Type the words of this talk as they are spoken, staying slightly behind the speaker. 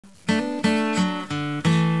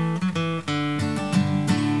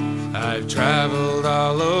I've traveled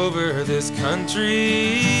all over this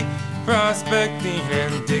country, prospecting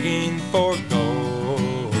and digging for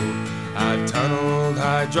gold. I've tunneled,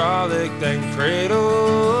 hydraulicked, and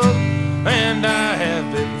cradled, and I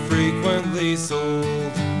have been frequently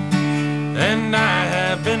sold. And I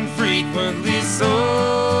have been frequently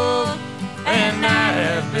sold. And I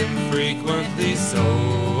have been frequently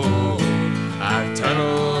sold. I've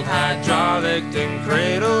tunneled, hydraulicked, and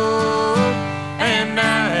cradled, and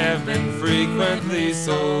I have been frequently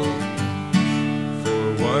sold.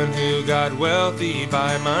 For one who got wealthy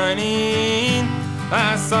by mining,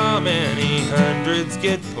 I saw many hundreds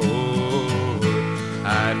get pulled.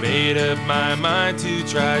 I made up my mind to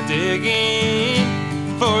try digging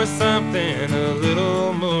for something a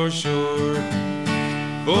little more sure.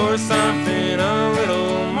 For something a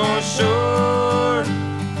little more sure.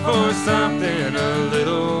 For something a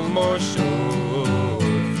little more sure.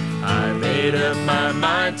 I made up my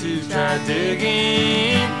mind to try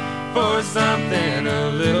digging for something a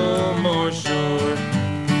little more sure.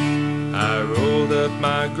 I rolled up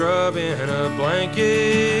my grub in a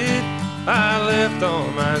blanket. I left all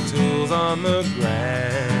my tools on the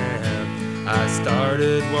ground. I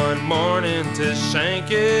started one morning to shank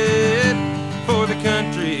it for the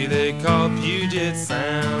country they call Puget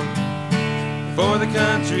Sound. For the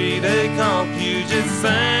country they call Puget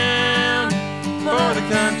Sound. For the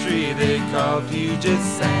country they call Puget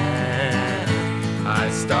Sound. I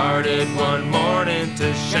started one morning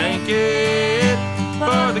to shank it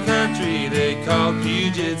for the country they call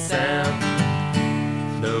Puget Sound.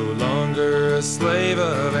 No longer a slave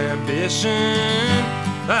of ambition,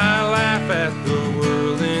 I laugh at the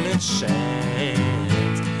world in its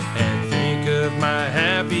shams and think of my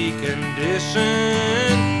happy condition,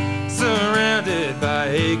 surrounded by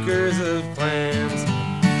acres of